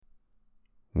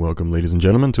Welcome, ladies and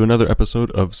gentlemen, to another episode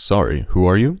of Sorry, Who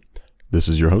Are You? This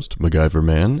is your host, MacGyver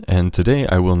Man, and today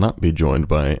I will not be joined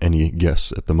by any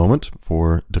guests at the moment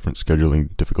for different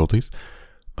scheduling difficulties.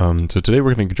 So today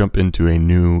we're going to jump into a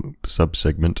new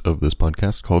sub-segment of this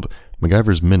podcast called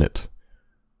MacGyver's Minute,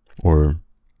 or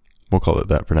we'll call it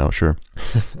that for now, sure.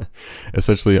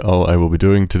 Essentially, all I will be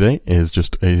doing today is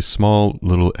just a small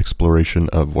little exploration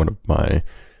of one of my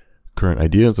current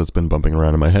ideas that's been bumping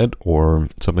around in my head, or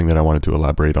something that I wanted to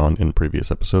elaborate on in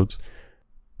previous episodes.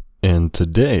 And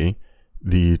today,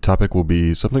 the topic will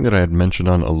be something that I had mentioned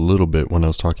on a little bit when I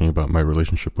was talking about my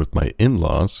relationship with my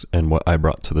in-laws and what I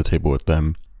brought to the table with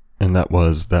them, and that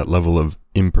was that level of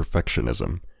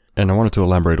imperfectionism. And I wanted to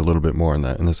elaborate a little bit more on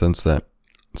that, in the sense that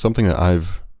something that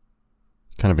I've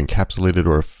kind of encapsulated,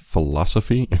 or a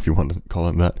philosophy, if you want to call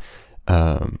it that,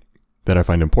 that I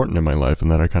find important in my life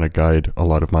and that I kind of guide a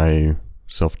lot of my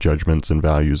self-judgments and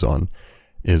values on,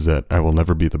 is that I will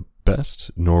never be the best,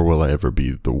 nor will I ever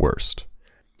be the worst.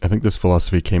 I think this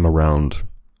philosophy came around,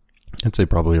 I'd say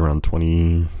probably around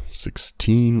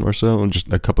 2016 or so,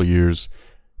 just a couple years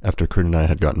after Corinne and I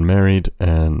had gotten married,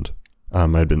 and I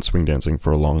had been swing dancing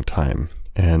for a long time.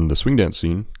 And the swing dance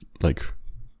scene, like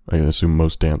I assume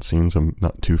most dance scenes, I'm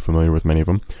not too familiar with many of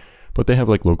them, but they have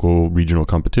like local regional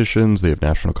competitions, they have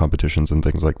national competitions and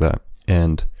things like that.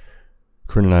 And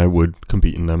Corinne and I would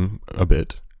compete in them a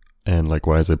bit. And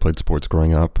likewise, I played sports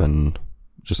growing up and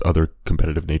just other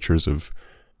competitive natures of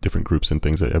different groups and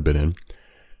things that I've been in.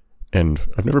 And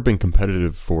I've never been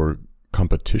competitive for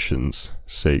competition's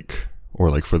sake, or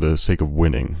like for the sake of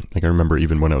winning. Like I remember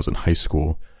even when I was in high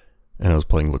school and I was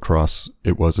playing lacrosse,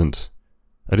 I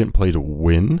didn't play to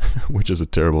win, which is a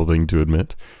terrible thing to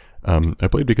admit. I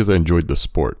played because I enjoyed the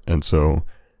sport, and so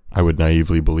I would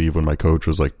naively believe when my coach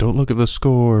was like, "Don't look at the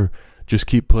score, just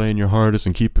keep playing your hardest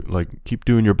and keep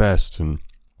doing your best." And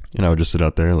I would just sit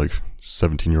out there like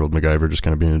 17-year-old MacGyver, just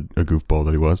kind of being a goofball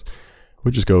that he was.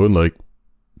 Would just go and like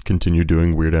continue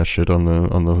doing weird ass shit on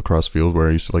the lacrosse field, where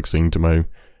I used to like sing to my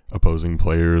opposing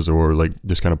players, or like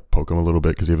just kind of poke them a little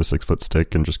bit because he have a 6-foot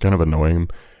stick, and just kind of annoy him.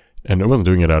 And I wasn't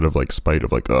doing it out of like spite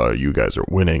of like, "Oh, you guys are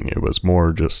winning." It was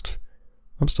more just,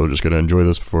 I'm still just going to enjoy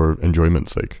this for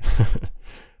enjoyment's sake.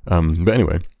 But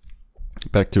anyway,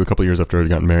 back to a couple years after I'd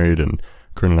gotten married and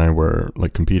Corinne and I were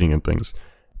like competing in things,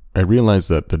 I realized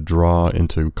that the draw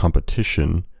into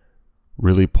competition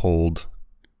really pulled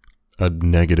a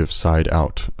negative side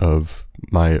out of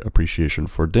my appreciation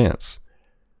for dance,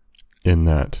 in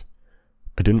that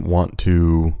I didn't want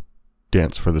to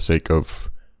dance for the sake of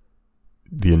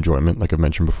the enjoyment, like I've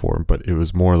mentioned before, but it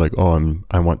was more like,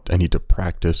 I need to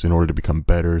practice in order to become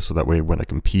better, so that way when I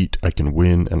compete, I can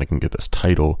win and I can get this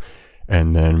title,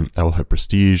 and then I will have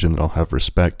prestige, and then I'll have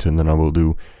respect, and then I will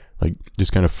do like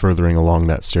just kind of furthering along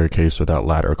that staircase or that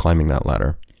ladder, climbing that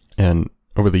ladder. And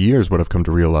over the years, what I've come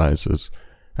to realize is,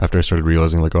 after I started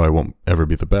realizing like, I won't ever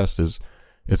be the best, is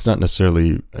it's not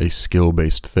necessarily a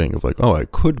skill-based thing of like, I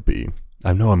could be,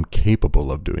 I know I'm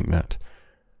capable of doing that,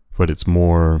 but it's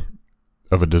more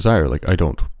of a desire. Like, I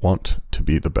don't want to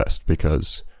be the best,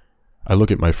 because I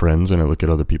look at my friends and I look at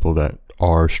other people that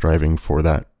are striving for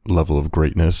that level of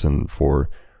greatness and for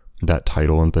that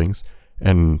title and things,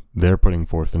 and they're putting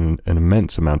forth an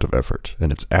immense amount of effort,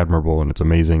 and it's admirable and it's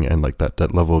amazing, and like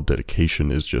that level of dedication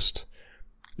is just,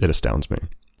 it astounds me.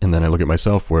 And then I look at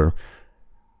myself, where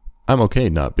I'm okay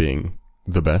not being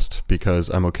the best, because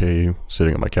I'm okay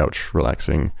sitting on my couch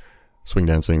relaxing, swing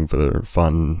dancing for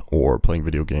fun, or playing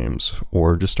video games,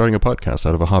 or just starting a podcast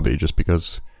out of a hobby just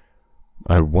because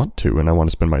I want to, and I want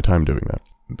to spend my time doing that.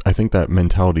 I think that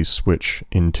mentality switch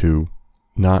into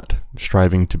not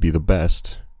striving to be the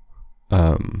best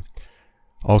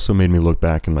also made me look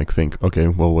back and like think, okay,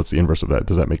 well, what's the inverse of that?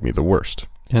 Does that make me the worst?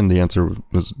 And the answer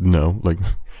was no. Like,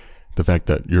 the fact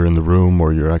that you're in the room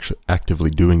or you're actually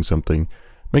actively doing something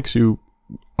makes you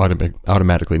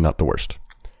automatically not the worst.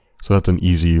 So that's an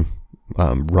easy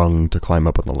rung to climb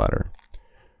up on the ladder.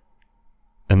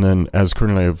 And then as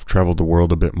Corinne and I have traveled the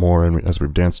world a bit more, and as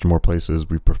we've danced in more places,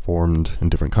 we've performed in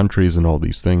different countries and all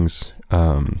these things,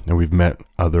 and we've met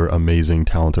other amazing,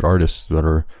 talented artists that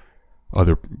are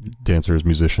other dancers,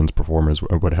 musicians, performers,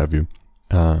 or what have you.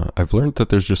 I've learned that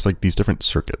there's just like these different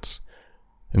circuits.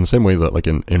 In the same way that like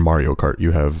in Mario Kart,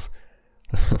 you have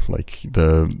like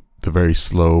the very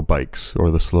slow bikes,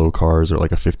 or the slow cars, or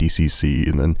like a 50cc,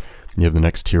 and then you have the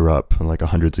next tier up, and like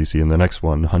 100cc, and the next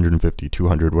one, 150,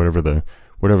 200,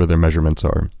 whatever their measurements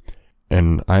are.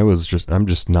 And I'm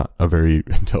just not a very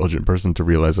intelligent person to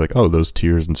realize like, those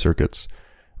tiers and circuits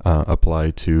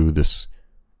apply to this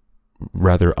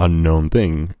rather unknown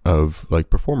thing of like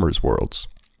performers' worlds.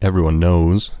 Everyone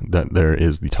knows that there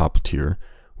is the top tier,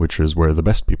 which is where the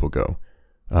best people go.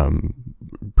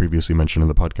 Previously mentioned in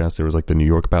the podcast, there was like the New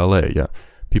York Ballet. Yeah,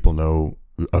 people know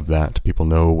of that. People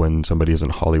know when somebody is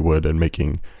in Hollywood and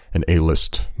making an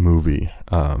A-list movie.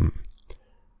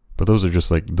 But those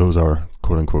are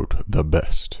quote unquote the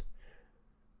best.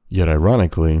 Yet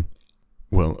ironically,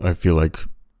 well, I feel like,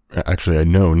 actually I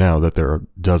know now that there are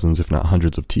dozens, if not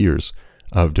hundreds of tiers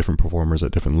of different performers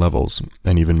at different levels.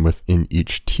 And even within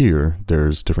each tier,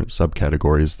 there's different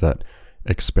subcategories that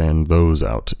expand those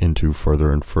out into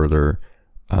further and further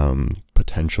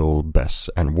potential bests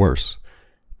and worse.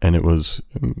 And it was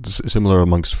similar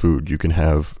amongst food. You can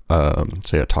have,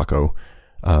 say, a taco,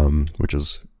 which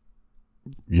is,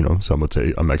 some would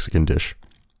say a Mexican dish.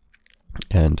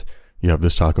 And you have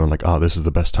this taco and this is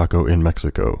the best taco in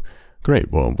Mexico.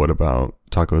 Great. Well, what about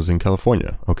tacos in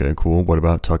California? Okay, cool. What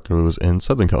about tacos in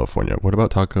Southern California? What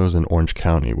about tacos in Orange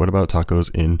County? What about tacos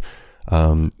in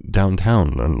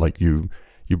downtown? And you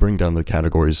bring down the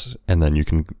categories and then you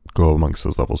can go amongst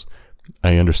those levels.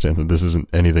 I understand that this isn't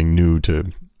anything new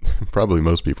to probably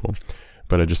most people,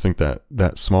 but I just think that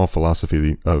that small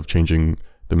philosophy of changing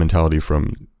the mentality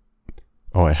from,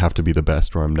 I have to be the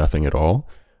best or I'm nothing at all,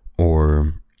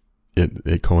 or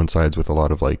it coincides with a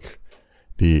lot of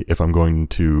if I'm going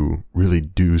to really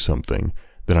do something,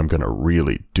 then I'm going to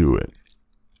really do it.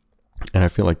 And I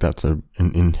feel like that's an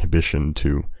inhibition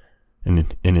to, an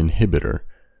inhibitor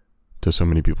to so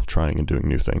many people trying and doing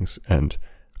new things. And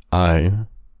I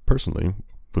personally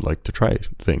would like to try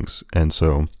things. And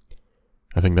so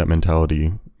I think that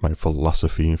mentality, my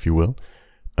philosophy, if you will,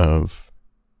 of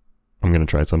I'm going to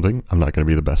try something, I'm not going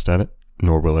to be the best at it,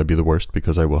 nor will I be the worst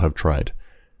because I will have tried.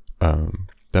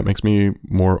 That makes me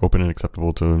more open and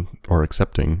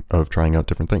accepting of trying out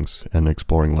different things and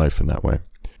exploring life in that way.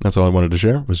 That's all I wanted to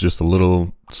share, was just a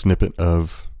little snippet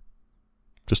of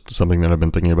just something that I've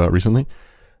been thinking about recently.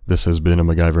 This has been a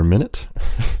MacGyver Minute,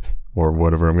 or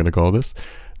whatever I'm going to call this.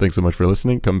 Thanks so much for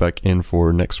listening. Come back in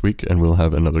for next week, and we'll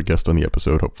have another guest on the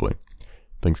episode, hopefully.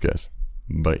 Thanks, guys.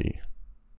 Bye.